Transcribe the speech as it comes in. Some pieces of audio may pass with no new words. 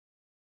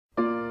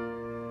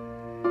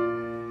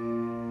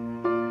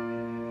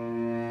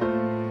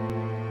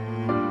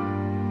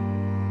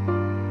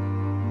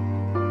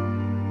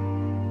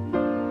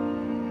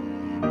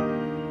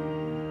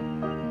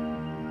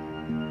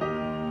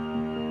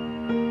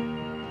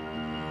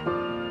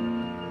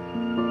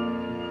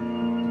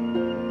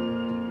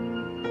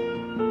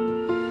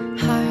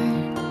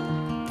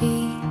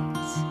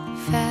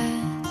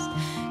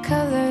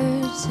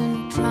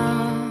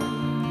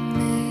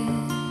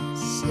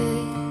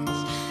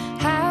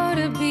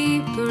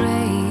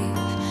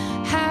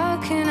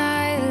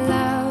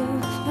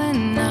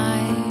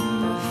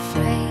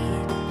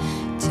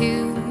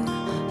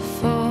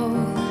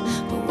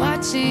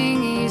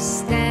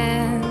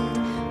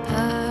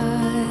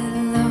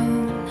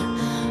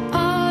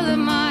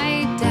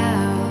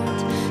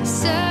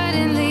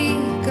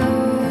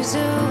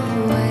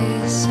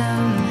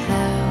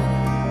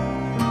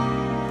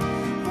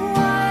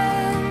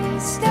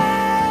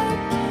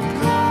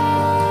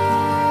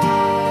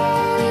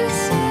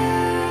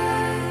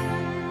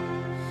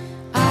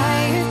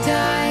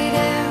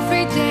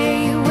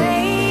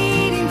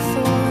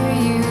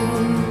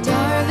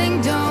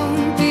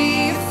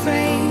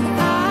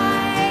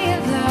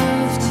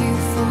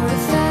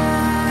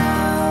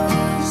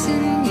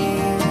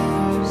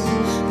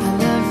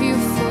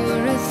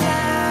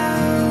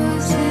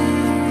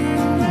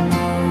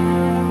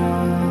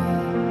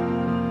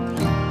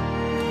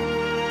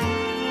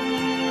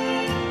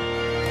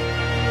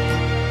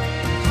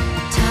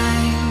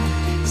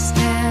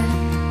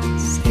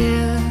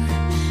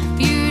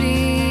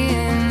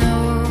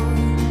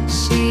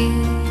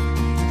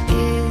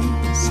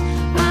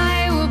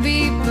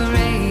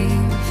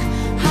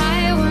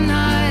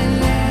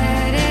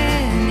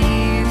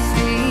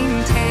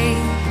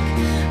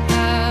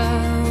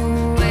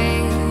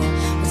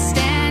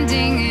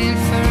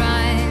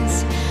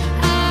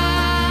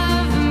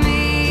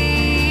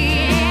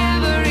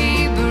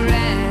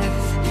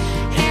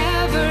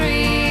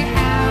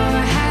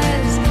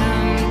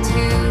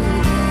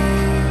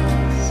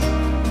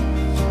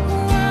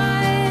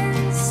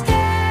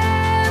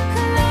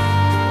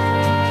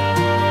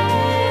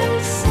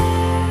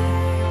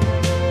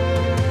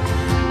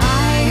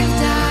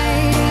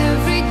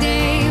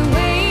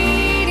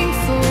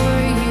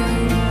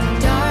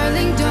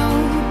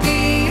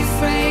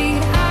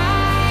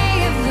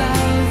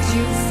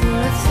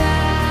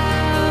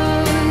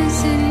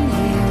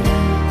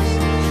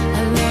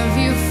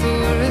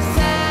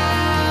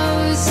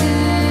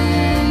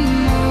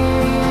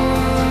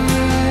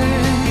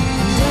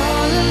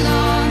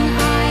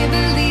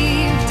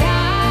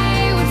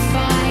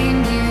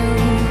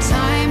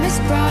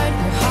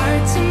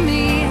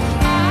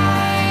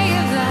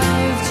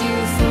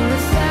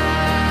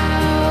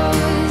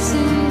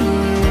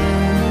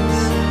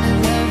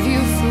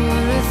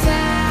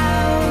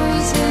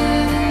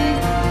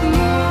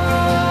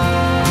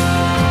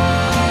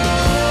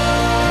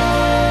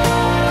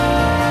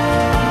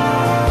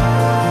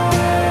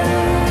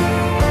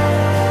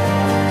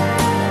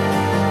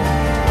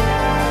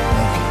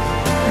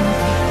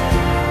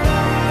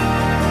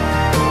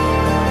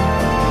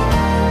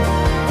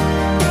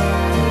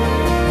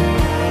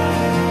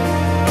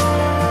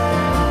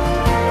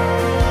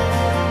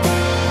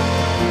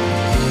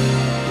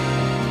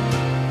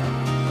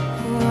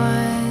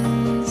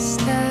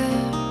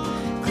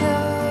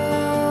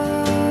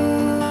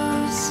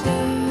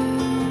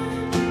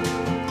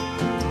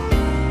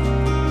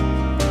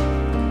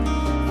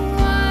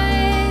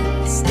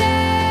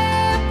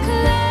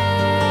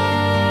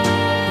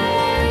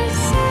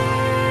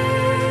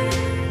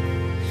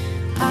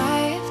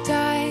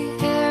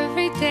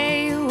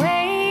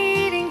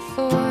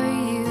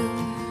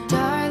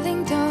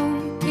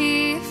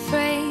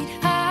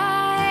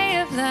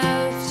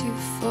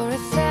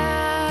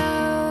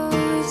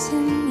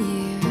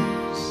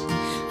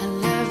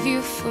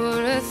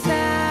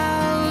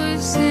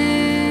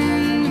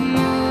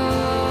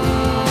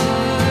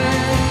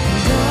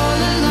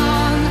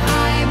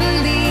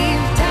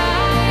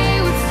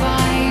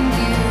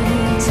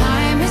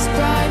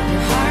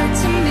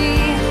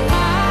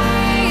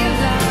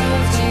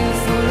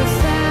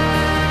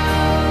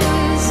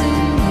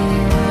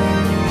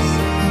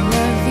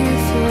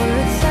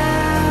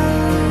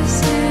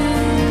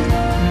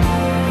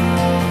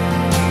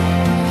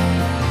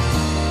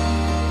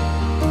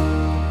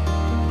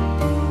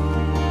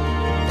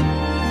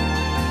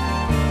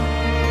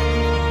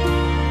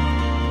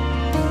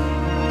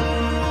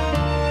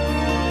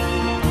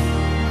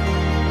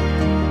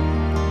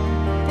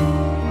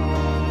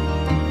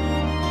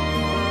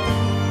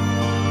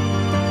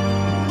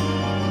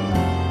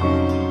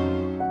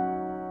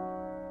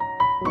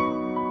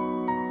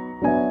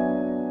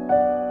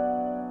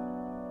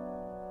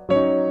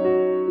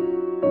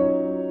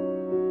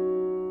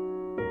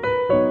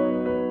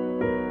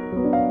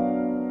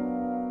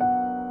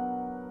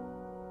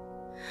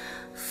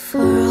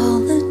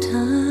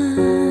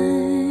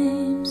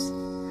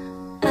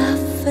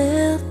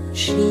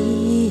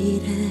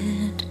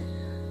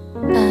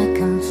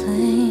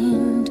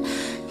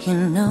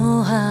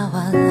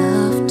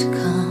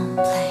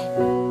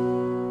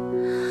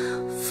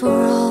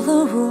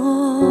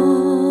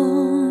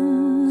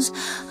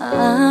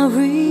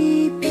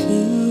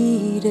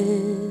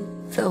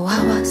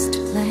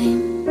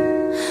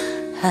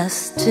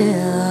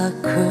still I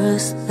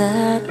cursed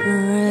that rain.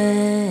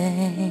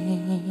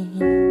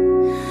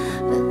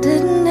 I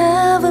didn't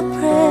have a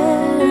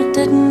prayer,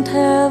 didn't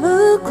have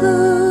a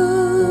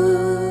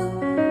clue.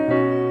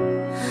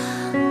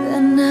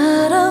 Then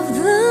out of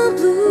the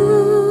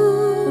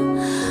blue,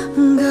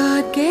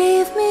 God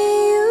gave me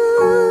you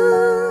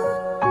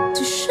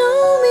to show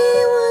me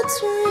what's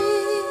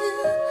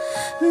real.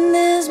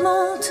 There's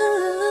more to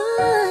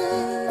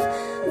life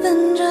than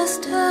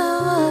just how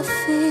I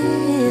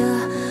feel.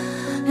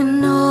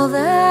 And all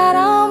that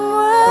I'm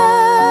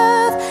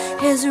worth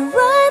is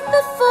right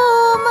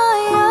before my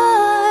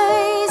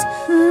eyes.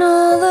 And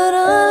all that I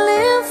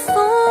live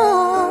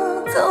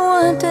for, though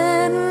I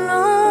didn't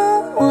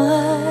know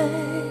why,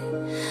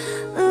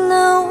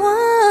 now I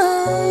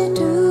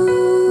do.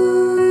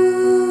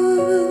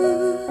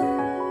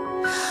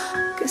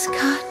 'Cause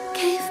God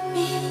gave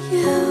me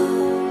you.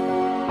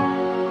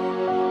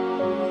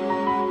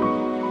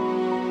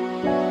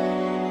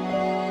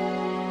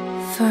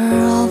 For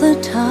all the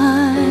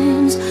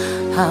times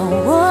I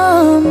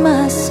wore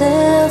my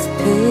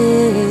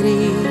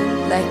self-pity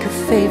like a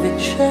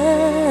favorite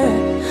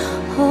shirt,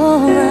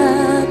 all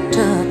wrapped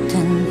up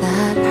in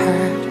that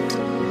hurt.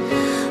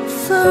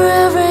 For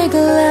every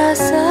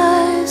glass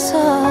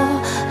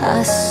I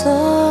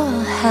saw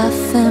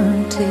half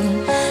empty.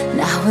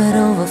 Now it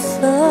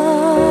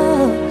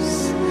overflows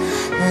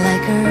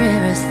like a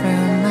river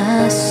through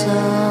my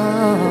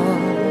soul.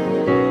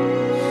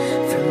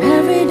 From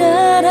every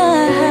doubt I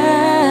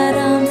had,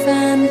 I'm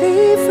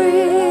finally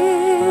free.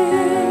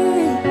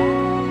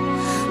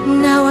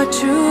 Now I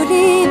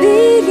truly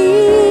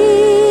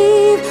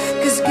believe,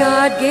 'cause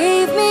God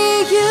gave me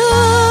you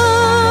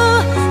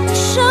to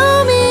show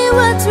me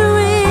what's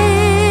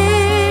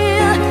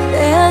real.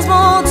 There's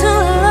more to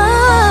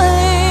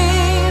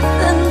life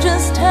than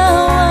just how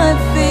I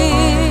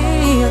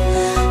feel.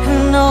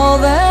 And all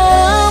that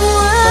I'm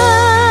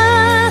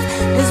worth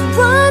is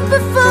right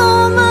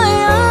before my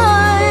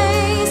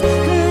eyes.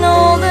 And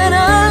all that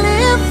I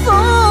live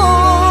for,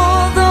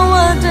 though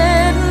I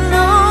didn't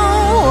know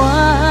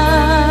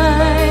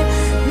why,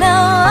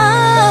 now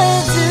I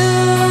do.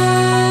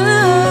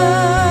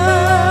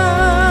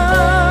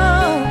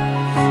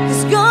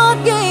 'Cause God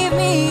gave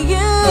me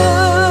you.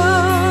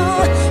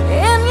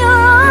 In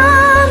your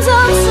arms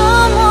I'm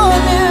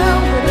someone new,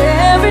 with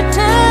every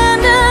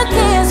tender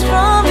kiss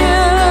from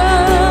you.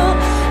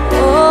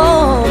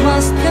 Oh,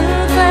 must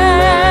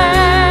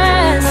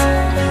confess,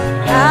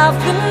 I've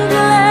been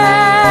blessed.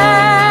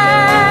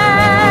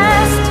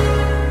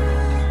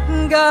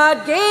 God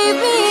gave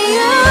me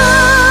you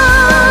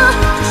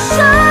to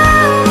show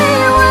me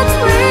what's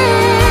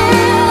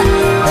real.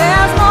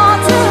 There's more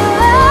to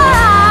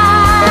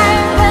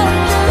life than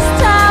just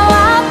how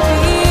I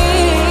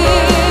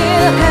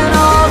feel. And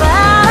all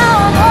that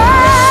I'm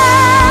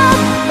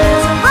worth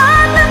is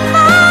right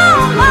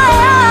before my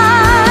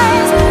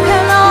eyes.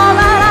 And all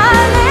that I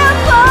live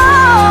for,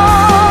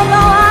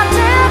 though I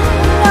didn't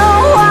know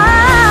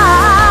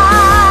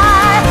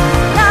why,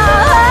 now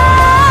I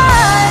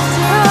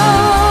do.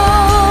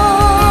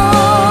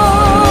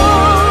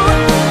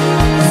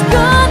 'Cause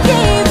God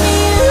gave me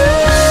you.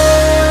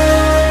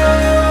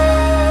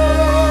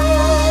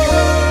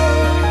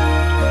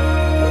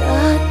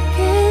 God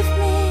gave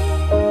me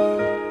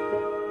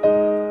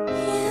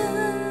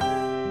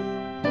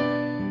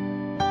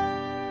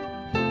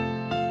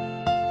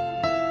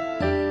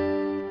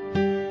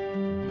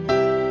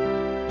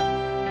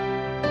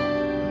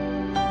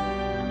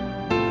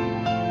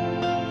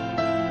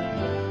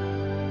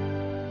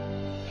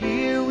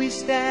Here we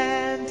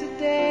stand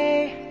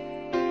today,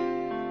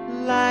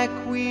 like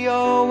we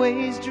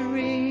always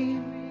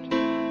dreamed,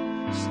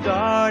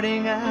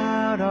 starting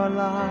out our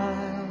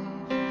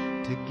life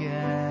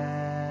together.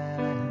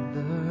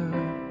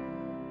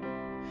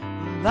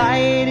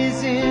 Light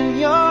is in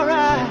your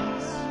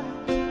eyes,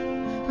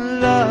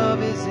 love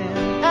is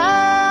in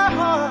our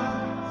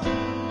hearts.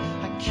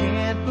 I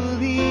can't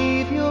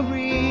believe you're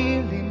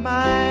really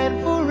mine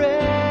forever.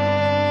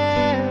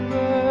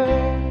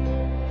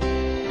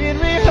 Been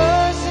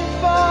rehearsing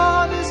for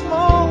this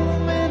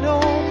moment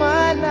all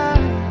my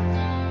life,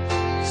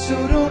 so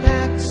don't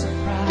act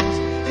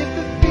surprised if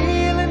the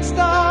feeling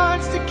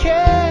starts to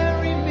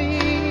carry me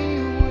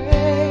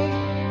away.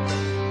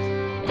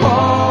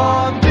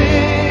 On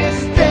this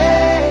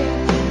day,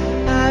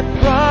 I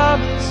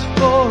promise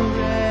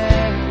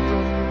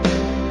forever.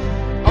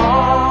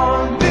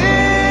 On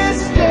this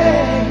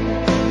day,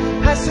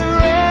 I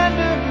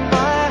surrender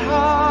my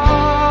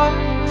heart.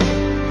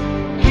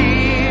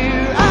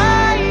 Here I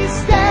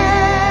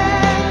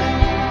stand,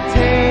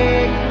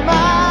 take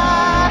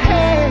my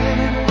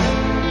hand,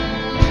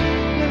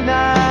 and I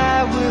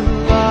will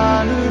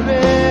honor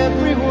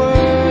every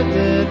word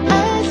that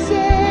I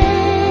say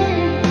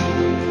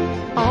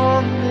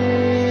on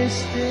this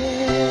day.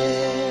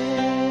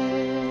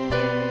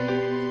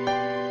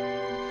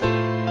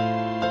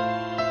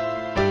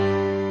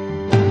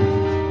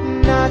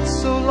 Not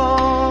so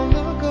long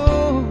ago,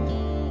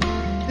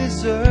 this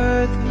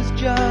earth was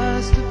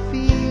just a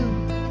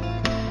field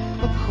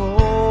of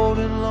cold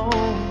and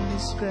lonely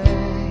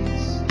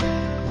space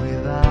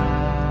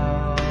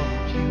without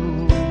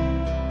you.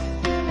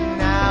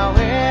 Now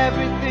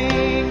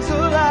everything's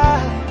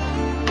alive,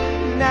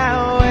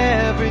 now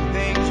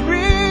everything's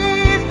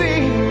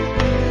breathing,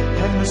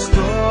 and the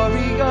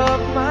story of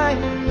my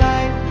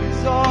life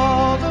is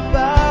all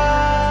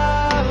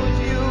about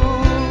you.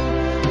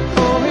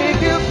 Oh, if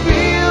you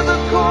feel the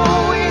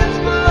cold winds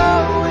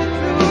blowing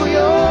through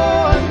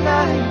your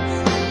nights,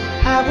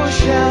 I will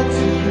shout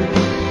to you,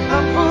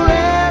 I'm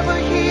forever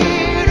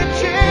here to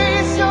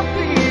chase your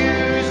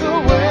fears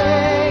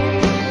away.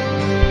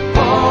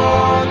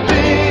 On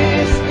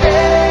this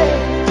day,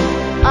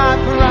 I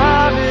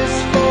promise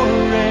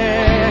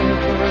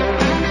forever.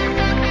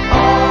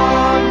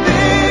 On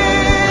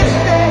this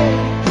day,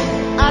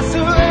 I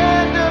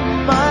surrender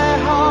my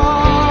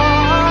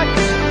heart.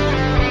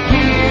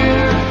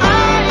 Here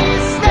I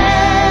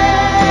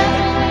stand,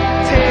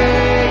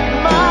 take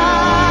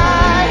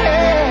my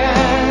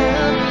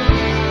hand,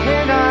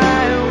 and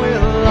I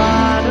will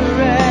honor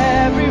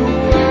every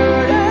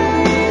word I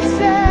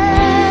say.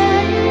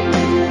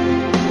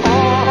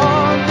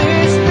 On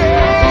this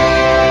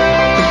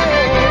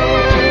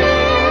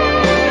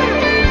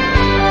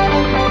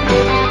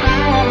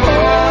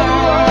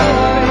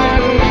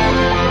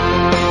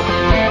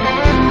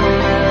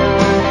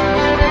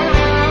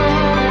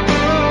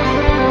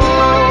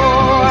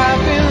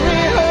I've been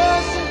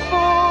rehearsing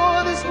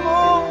for this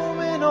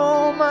moment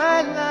all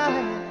my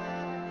life,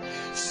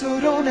 so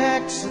don't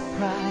act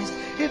surprised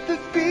if the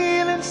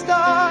feeling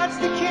starts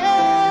to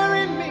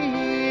carry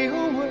me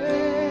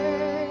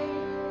away.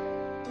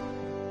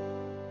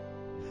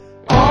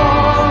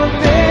 On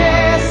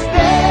this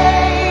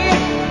day,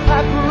 I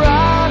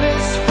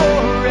promise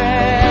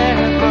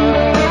forever.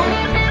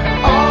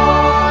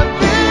 On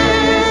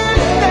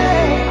this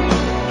day,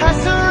 I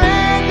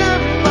surrender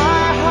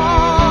my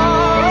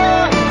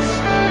heart.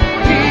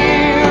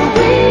 Here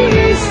we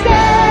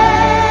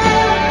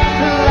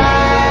stand,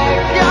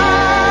 like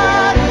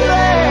God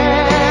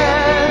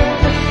planned.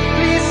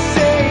 Please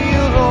say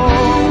you'll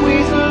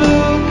always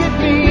look at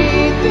me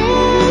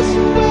this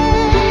way,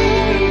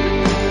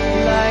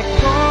 like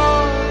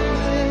on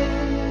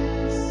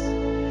this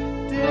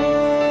day.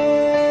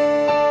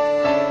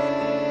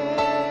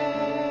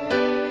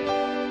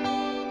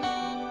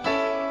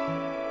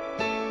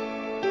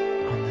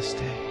 On this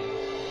day.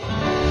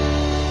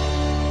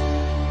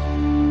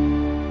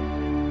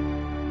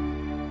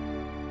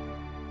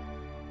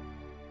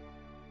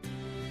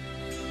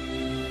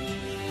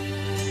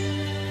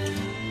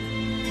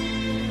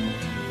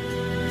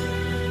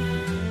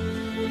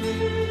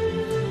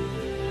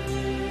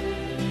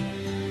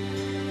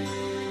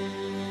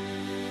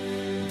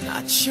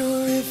 Not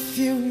sure if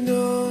you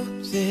know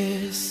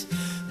this,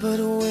 but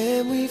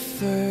when we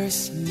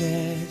first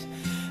met,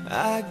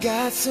 I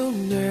got so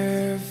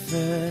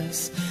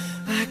nervous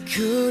I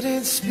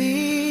couldn't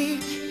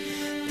speak.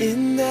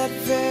 In that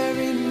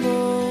very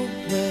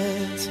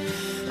moment,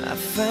 I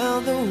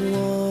found the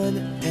one,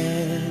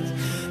 and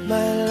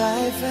my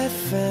life had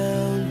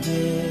found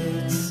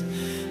its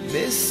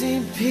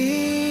missing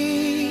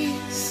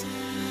piece.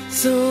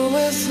 So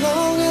as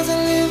long as I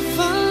live,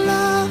 I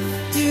love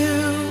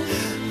you,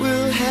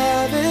 will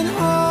have and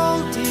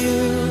hold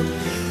you.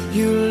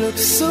 You look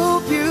so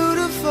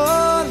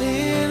beautiful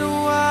in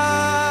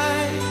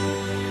white,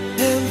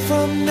 and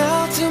from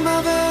now to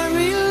my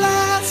very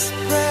last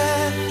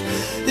breath,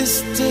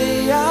 this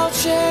day I'll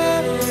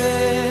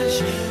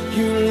cherish.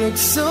 You look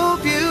so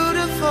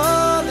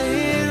beautiful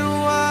in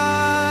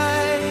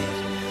white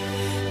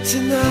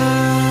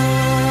tonight.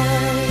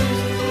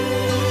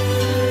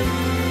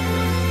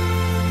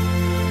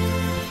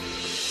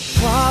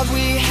 What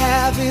we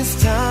have is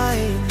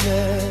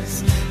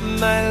timeless,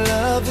 my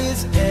love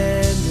is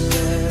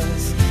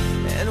endless,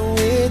 and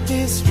with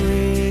this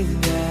ring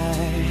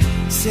I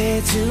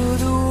say to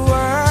the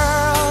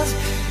world,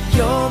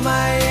 you're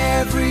my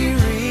every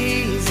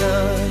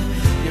reason,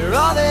 you're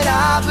all that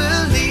I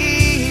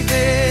believe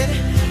in.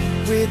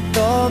 With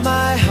all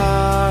my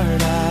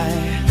heart I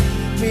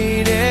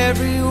mean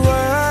every word.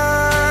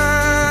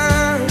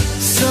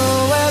 So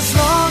as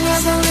long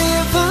as I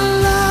live, I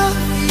love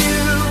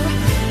you,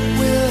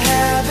 will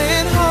have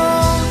and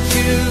hold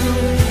you.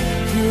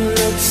 You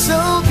look so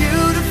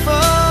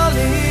beautiful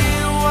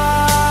in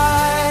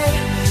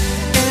white,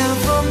 and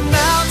from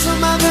now to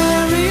my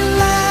very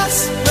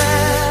last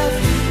breath,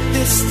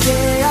 this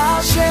day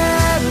I'll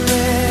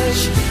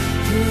cherish.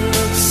 You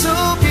look so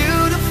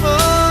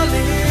beautiful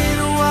in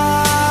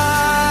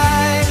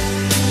white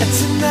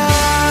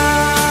tonight.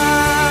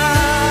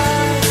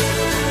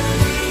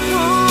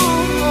 Oh,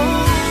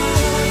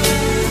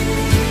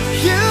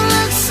 you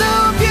look so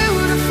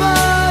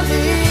beautiful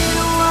in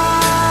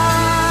white.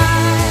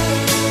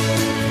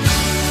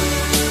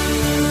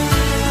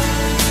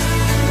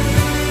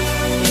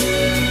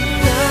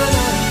 Na,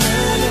 na,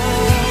 na, na.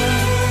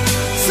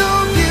 So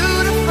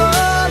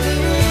beautiful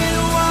in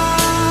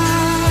white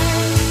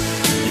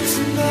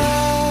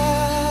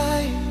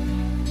tonight.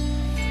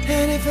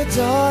 And if a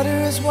daughter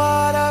is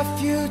what our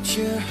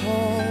future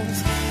holds,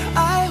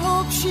 I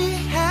hope she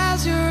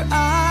has your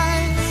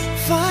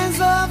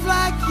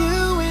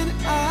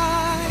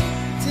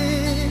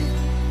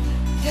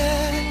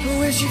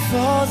when she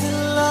falls in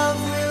love,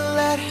 we'll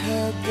let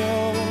her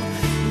go.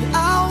 And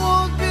I'll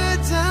walk her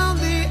down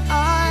the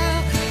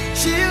aisle.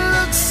 She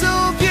looks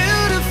so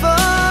beautiful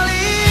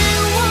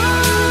in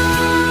white.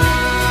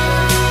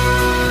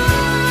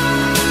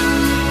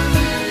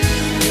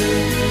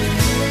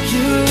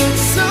 You look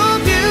so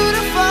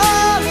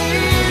beautiful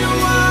in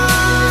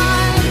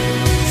white.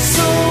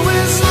 So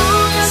as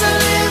long as I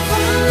live,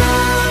 I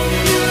love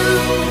you.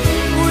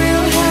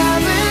 We'll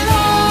have it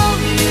all,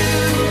 you.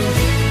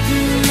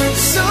 You look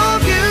so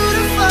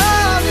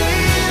beautiful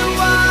in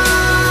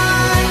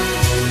white.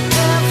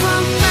 And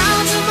from now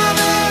to my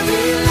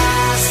very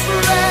last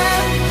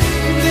breath,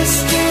 this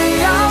day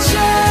I'll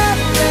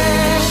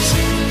cherish.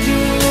 You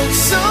look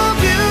so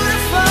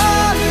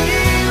beautiful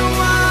in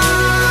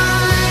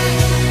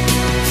white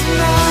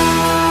tonight.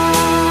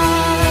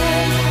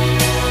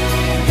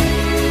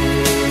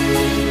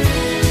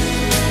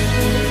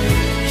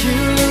 You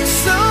look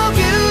so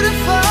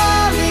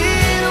beautiful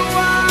in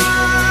white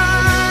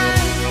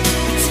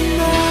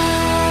tonight.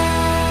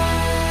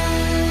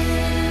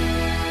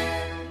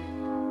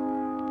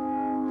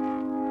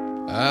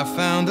 I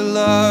found a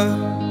love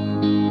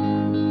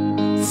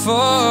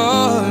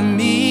for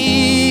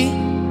me.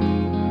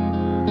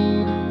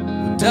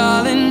 Well,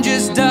 darling,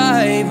 just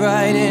dive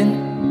right in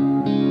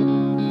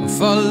and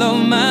follow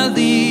my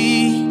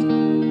lead.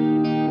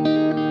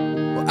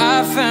 Well,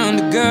 I found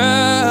a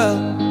girl,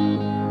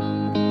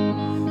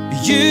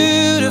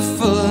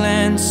 beautiful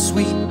and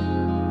sweet.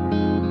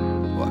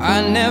 Well,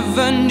 I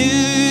never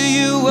knew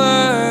you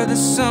were the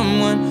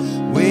someone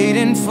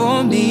waiting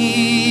for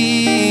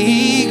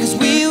me. 'Cause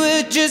we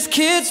were just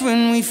kids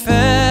when we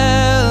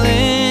fell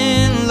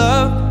in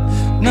love,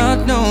 not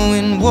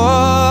knowing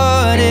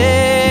what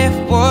it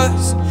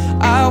was.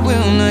 I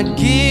will not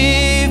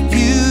give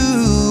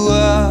you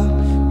up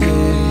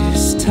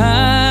this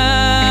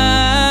time.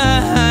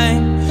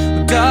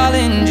 Well,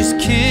 darling, just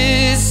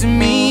kiss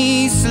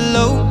me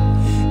slow.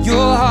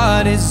 Your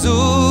heart is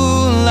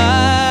all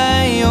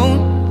I own,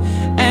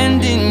 and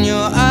in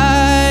your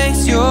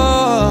eyes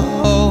you're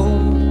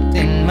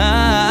holding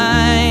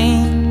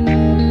mine.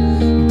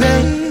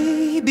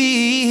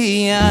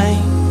 Baby,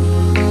 I'm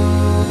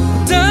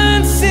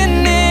dancing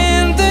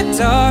in the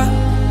dark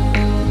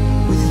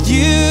with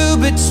you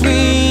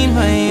between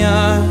my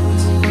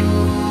arms,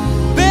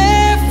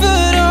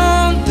 barefoot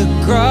on the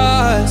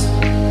grass.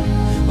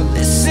 We're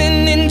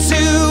listening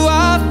to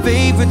our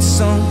favorite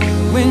song.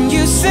 When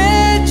you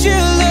said you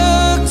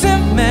looked a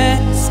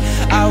mess,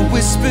 I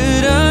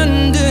whispered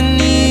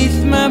underneath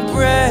my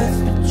breath,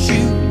 but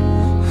you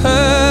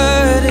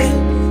heard it.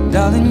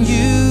 Darling,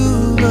 you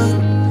look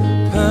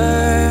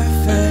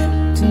perfect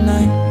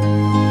tonight.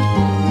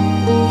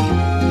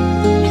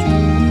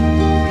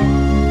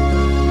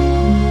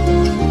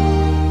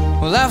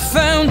 Well, I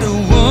found a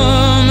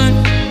woman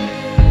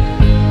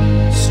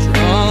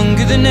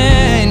stronger than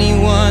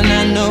anyone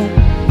I know.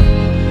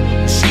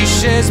 She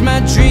shares my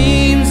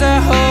dreams. I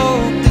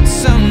hope that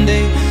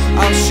someday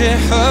I'll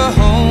share her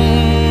home.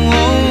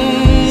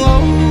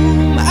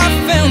 I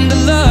found a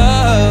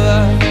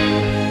love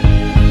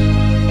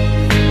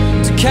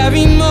to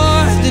carry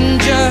more than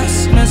just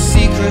my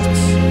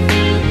secrets,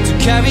 to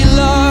carry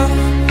love,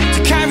 to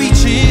carry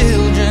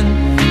children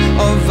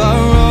of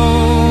our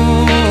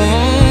own.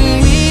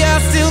 We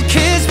are still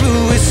kids, but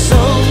we're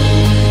so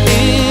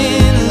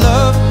in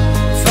love,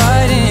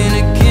 fighting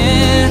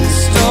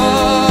against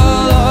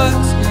all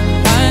odds.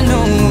 I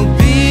know we'll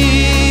be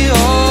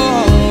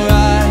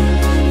alright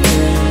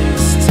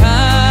this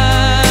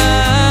time.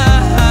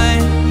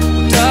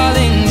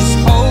 Darling, just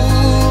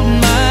hold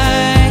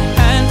my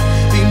hand,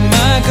 be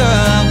my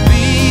girl, I'll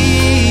be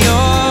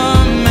your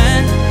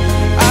man.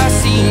 I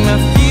see my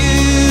future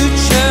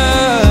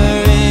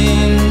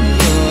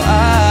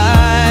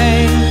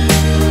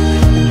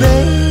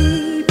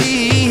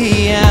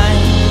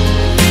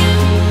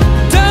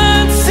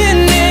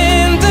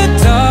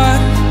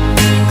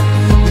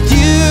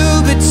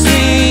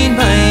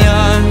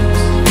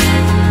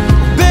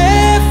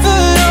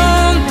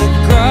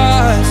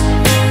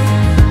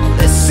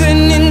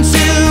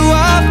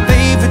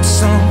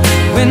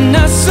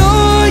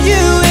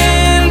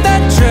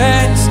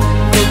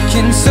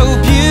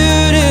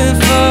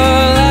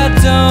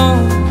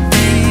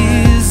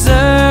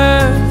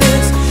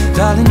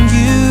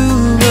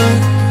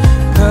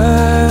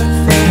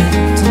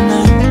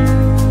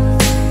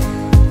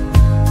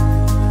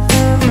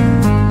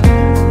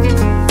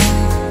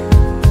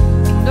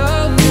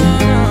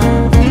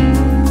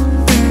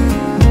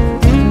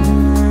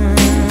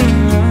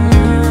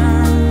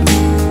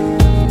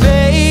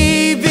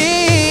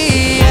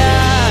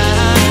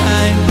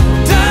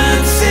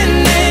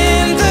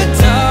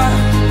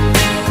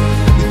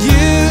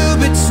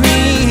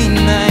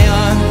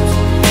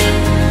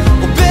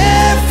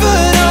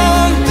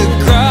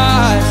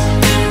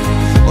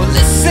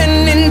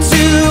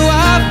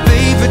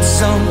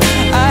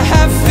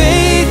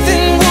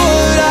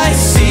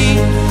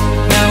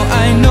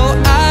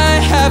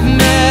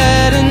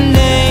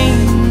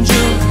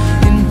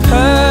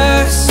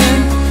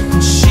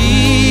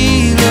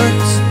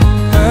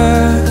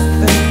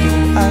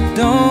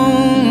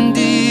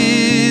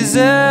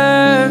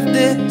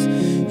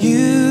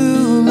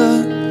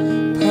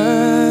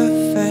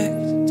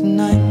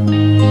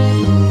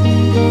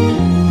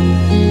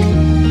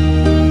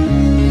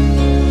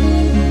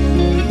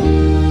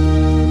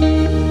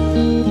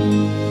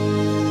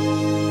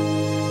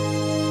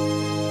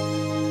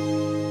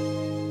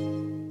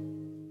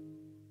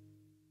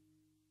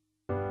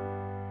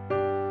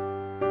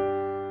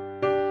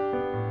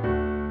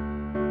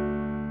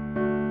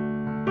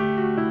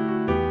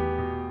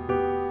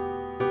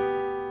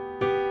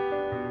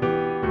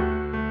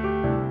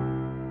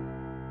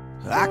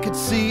could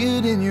see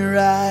it in your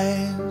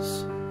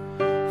eyes.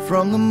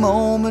 From the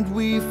moment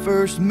we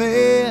first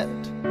met,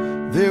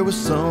 there was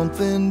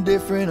something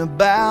different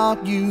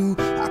about you.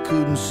 I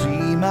couldn't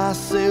see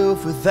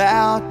myself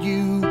without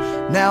you.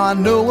 Now I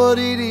know what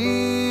it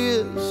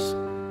is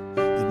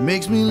that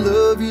makes me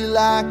love you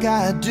like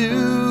I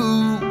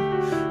do.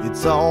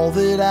 It's all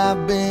that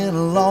I've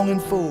been longing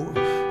for.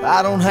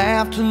 I don't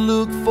have to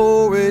look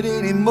for it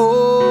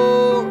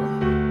anymore.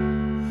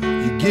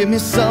 You give me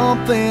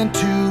something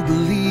to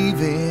believe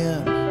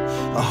in,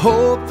 a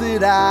hope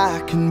that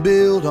I can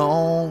build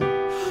on,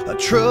 a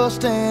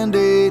trust and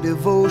a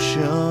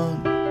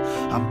devotion.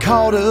 I'm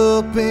caught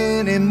up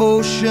in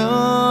emotion.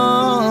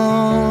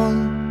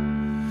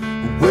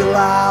 Will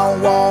I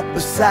walk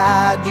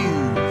beside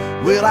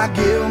you? Will I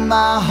give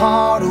my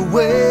heart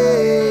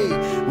away?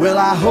 Will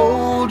I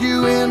hold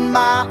you in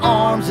my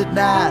arms at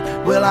night?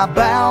 Will I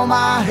bow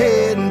my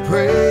head and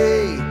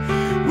pray?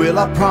 Will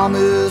I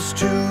promise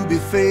to be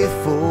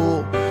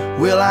faithful?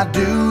 Will I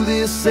do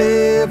this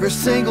every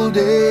single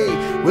day?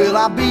 Will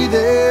I be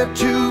there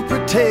to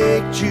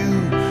protect you?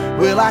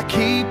 Will I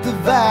keep the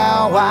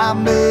vow I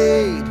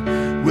made?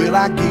 Will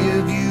I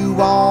give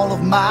you all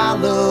of my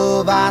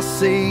love? I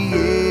say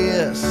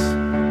yes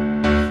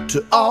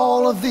to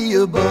all of the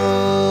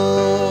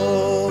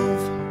above.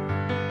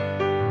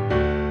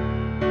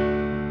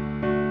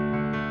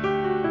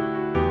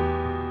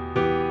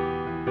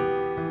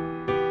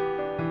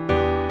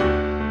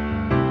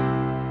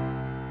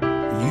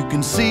 You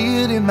can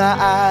see it in my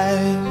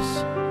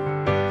eyes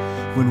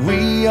when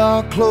we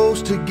are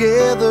close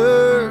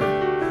together.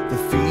 The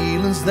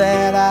feelings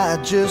that I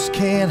just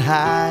can't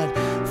hide,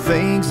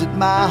 things that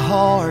my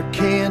heart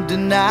can't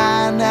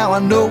deny. Now I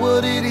know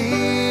what it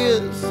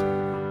is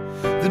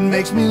that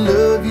makes me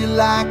love you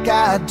like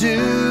I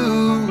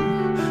do.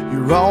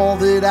 You're all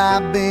that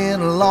I've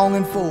been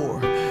longing for.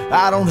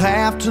 I don't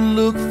have to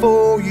look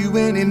for you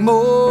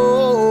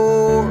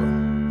anymore.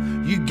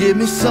 You give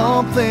me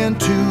something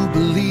to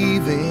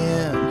believe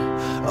in,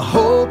 a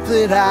hope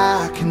that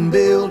I can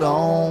build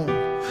on,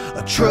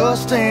 a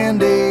trust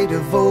and a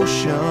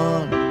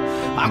devotion.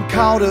 I'm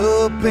caught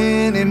up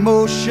in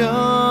emotion.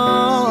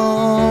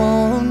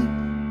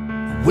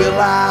 Will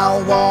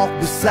I walk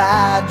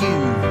beside you?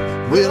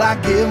 Will I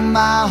give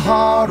my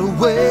heart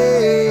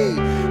away?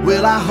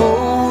 Will I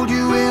hold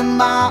you in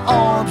my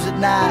arms at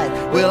night?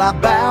 Will I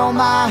bow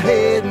my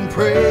head and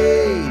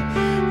pray?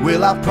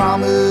 Will I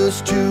promise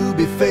to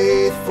be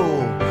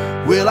faithful?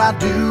 Will I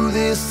do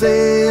this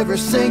every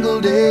single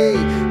day?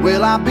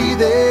 Will I be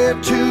there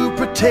to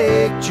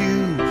protect you?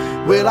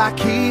 Will I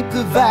keep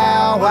the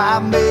vow I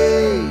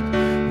made?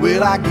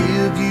 Will I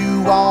give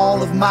you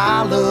all of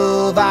my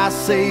love? I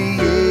say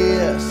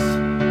yes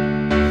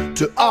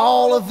to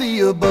all of the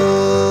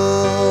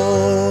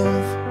above.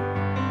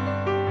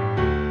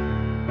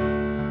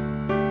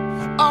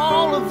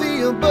 All of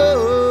the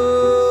above.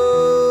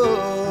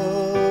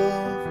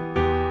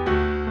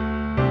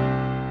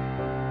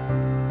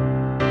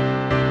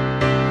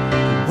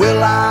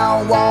 Will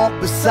I walk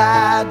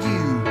beside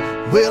you?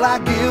 Will I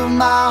give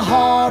my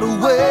heart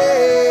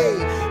away?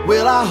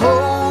 Will I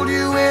hold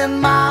you in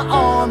my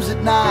arms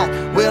at night?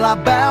 Will I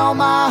bow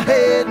my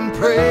head and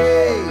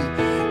pray?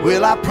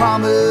 Will I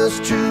promise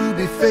to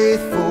be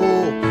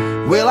faithful?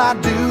 Will I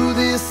do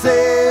this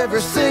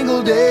every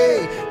single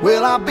day?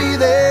 Will I be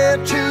there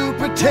to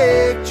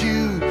protect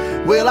you?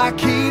 Will I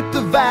keep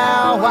the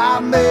vow I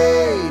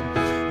made?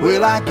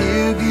 Will I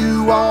give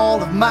you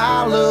all of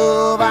my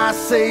love? I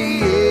say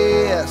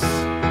yes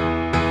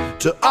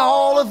to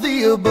all of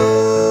the above.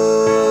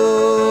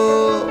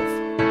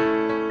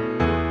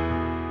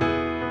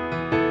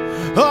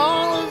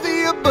 All of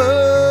the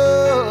above.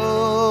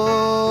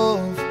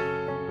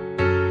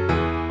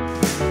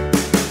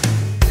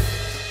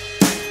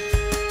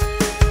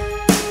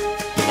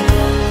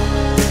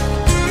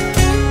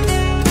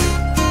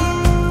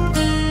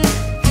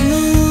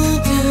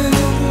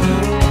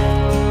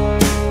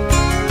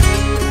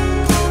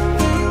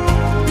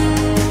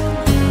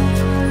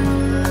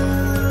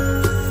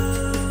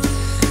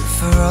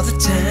 All the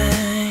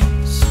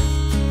times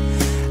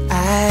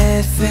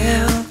I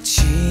felt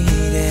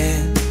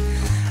cheated,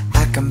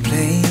 I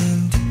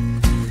complained.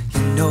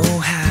 You know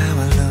how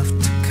I love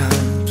to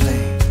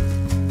complain.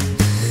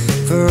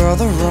 For all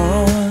the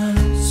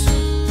wrongs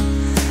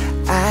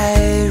I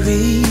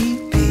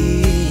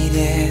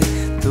repeated,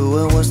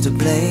 though I was to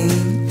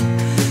blame,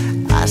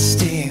 I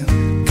still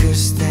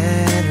cursed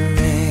that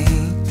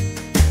rain.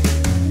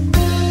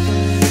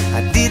 I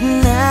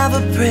didn't have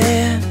a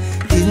prayer,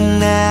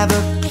 didn't have a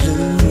clue.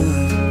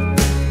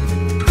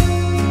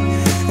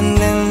 And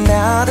then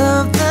out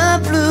of the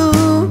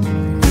blue,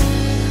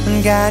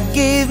 God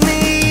gave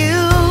me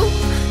you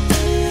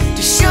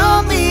to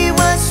show me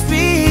what's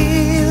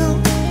real.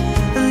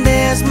 And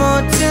there's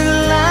more to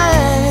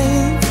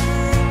life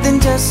than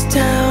just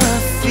how I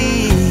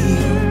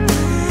feel.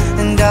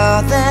 And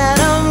all that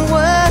I'm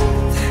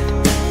worth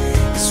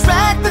is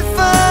right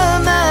before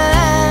my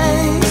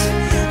eyes.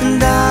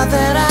 And all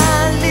that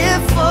I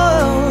live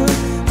for,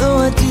 though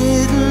I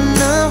didn't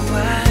know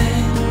why,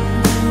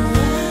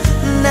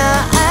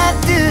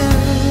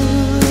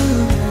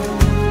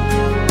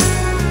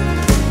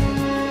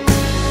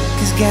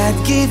 God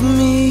gave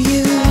me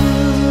you.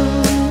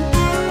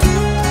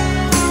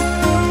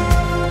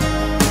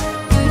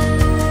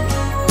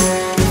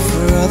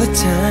 For all the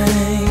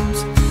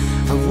times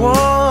I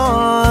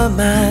wore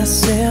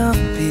myself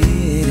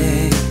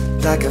beating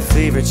like a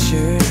favorite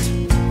shirt,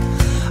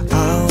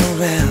 all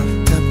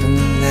wrapped up in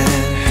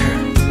that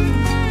hurt.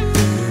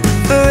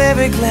 For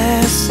every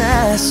glass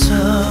I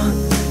saw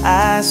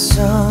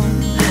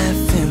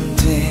half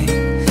empty,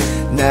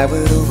 now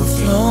it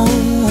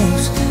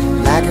overflows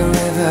like a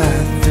river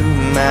through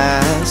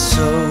my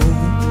soul.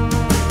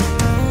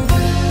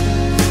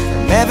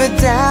 From every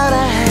doubt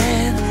I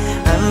had,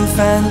 I'm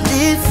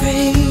finally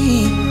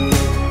free,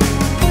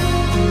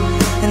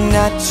 and I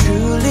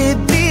truly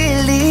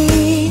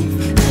believe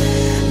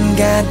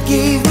God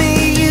gave me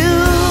you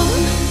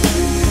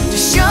to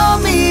show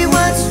me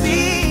what's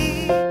real.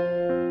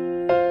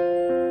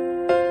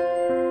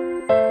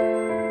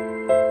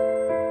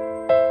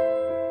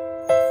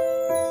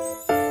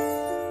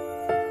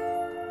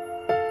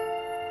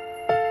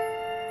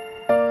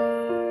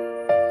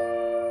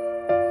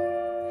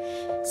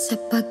 Sa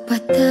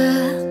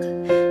pagpatak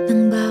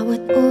ng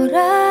bawat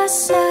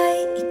oras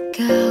ay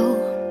ikaw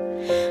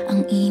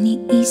ang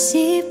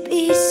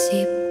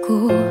iniisip-isip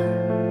ko.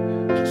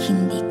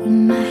 Hindi ko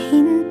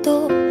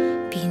mahinto,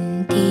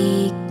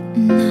 pintig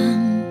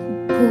ng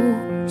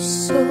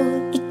puso.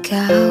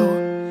 Ikaw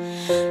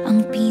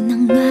ang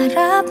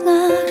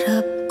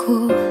pinangarap-ngarap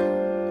ko,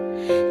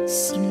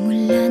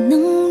 simula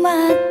ng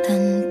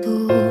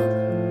matanto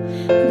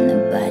na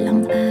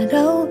balang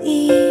araw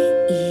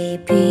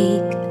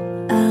iibig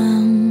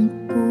ang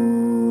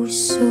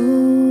puso.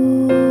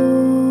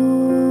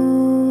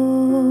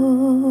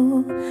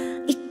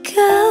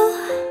 Ikaw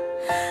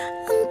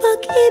ang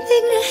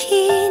pag-ibig na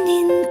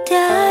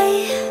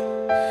hinintay,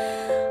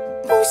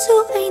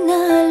 puso ay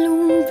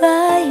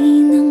nalumbay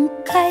ng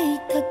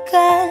kay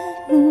tagal,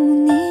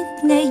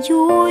 ngunit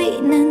ngayon'y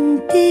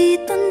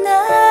nandito na.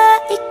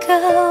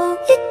 Ikaw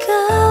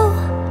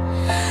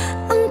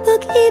ang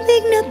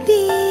pag-ibig na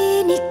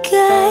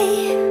binigay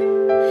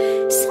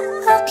sa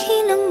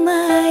akin ang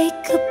may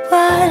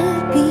kapal.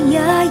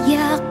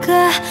 Biyaya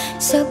ka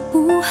sa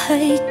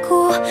buhay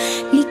ko,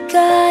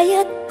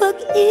 ligaya't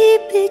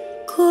pag-ibig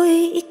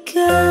ko'y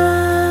ikaw.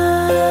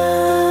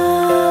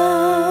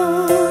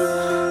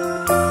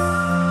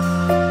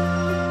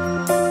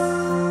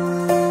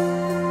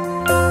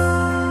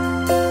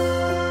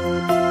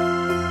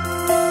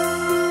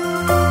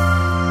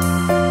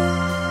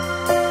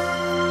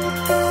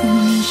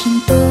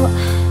 Humihinto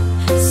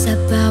sa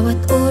bawat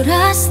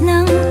oras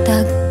ng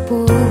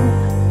tagpo,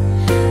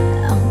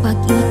 ang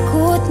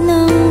pag-ikot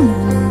ng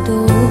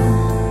mundo,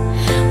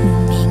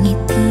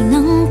 ngumingiti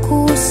ng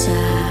kusa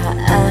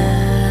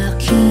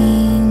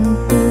aking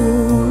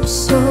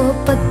puso.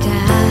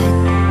 Pagkat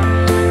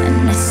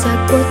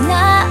nasagot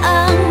na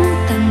ang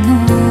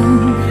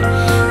tanong,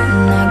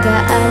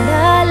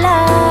 nag-aalala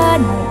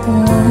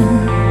noon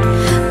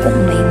kung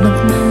may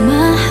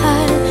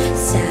magmamahal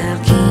sa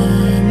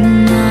akin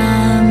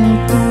ng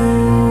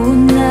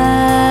tunay.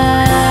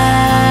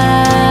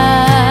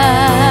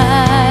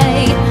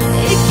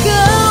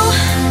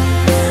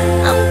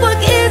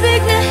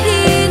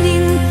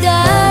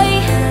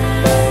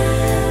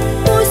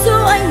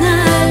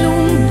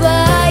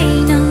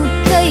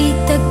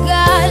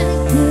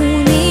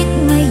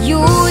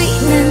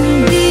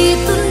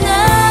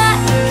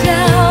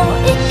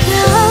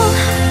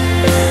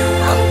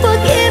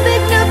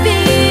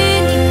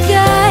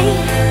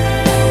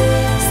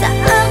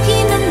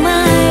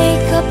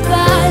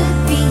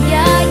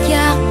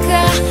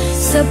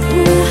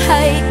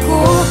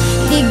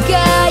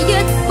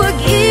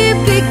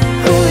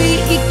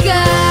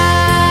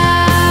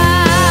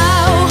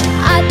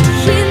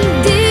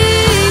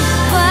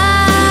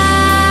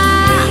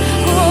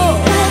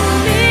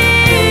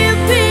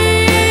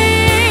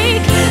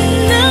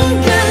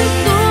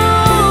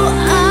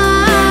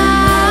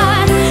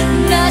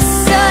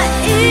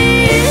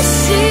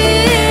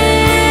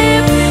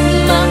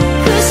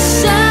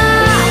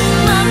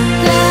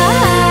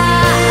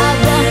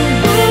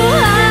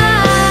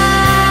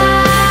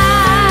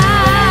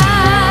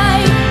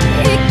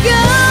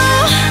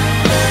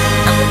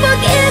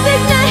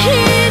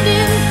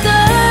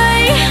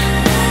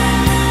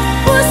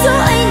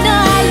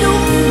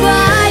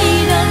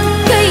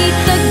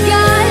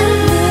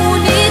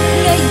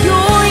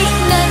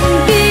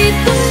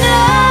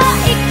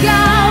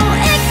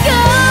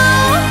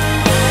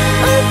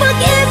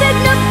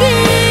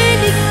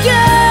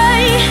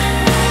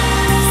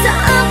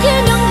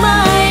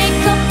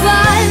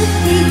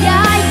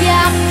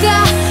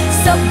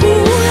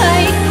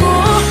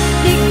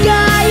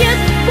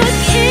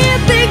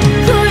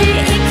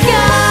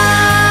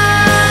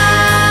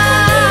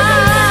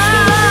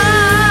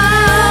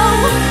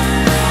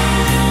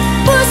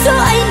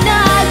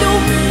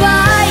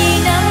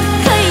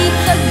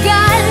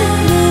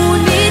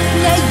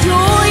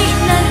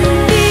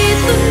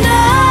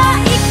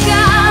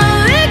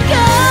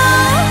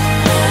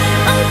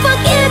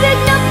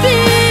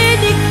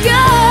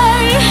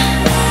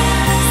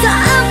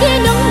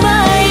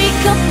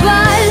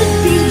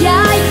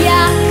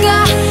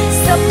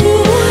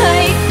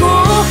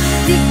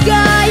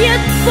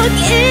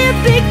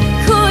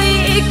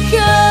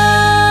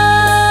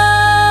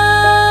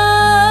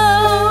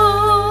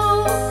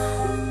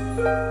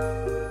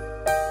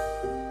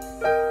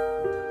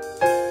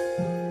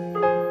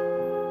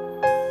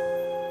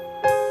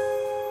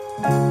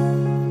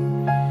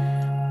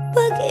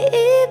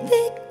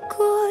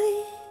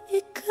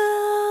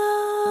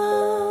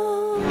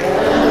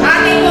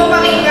 Ating po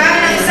pakinggan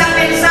ang isang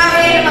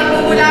mensahe na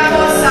magmumula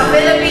po sa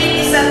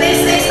Philippine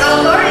Statistics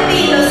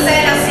Authority ng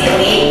Sena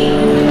City.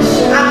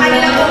 Ang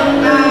kanila pong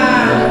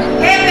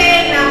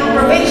hepe ng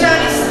Provincial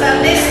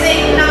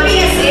Statistic ng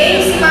PSA,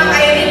 si Ma'am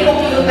Irene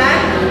Pukyutan,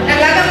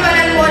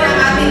 nagagampanan po ng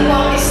ating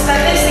pong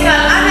statistical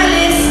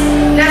analyst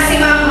na si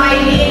Ma'am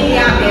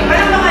Maylene Yabe.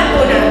 Palakpakan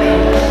po natin.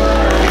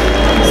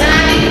 Sa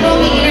ating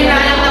pong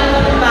iginagalang ng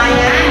Pong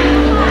Bayan,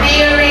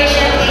 Mayor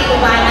Rachel A.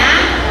 Cubana,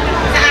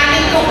 sa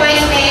ating pong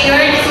Vice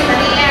Mayor na si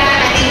Maria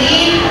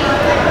Adelin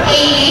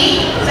Amy,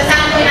 sa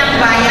Sangko ng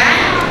Bayan,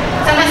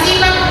 sa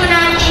masipag po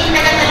nating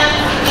tagatanang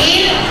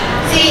pikil,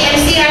 si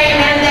MCR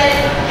Mendel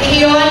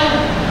Leon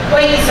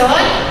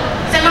Quezon,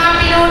 sa mga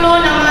pinuno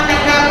ng mga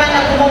tanggapan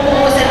na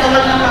bumubuo sa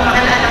lugar ng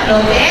pamahalaan ng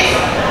Lopez,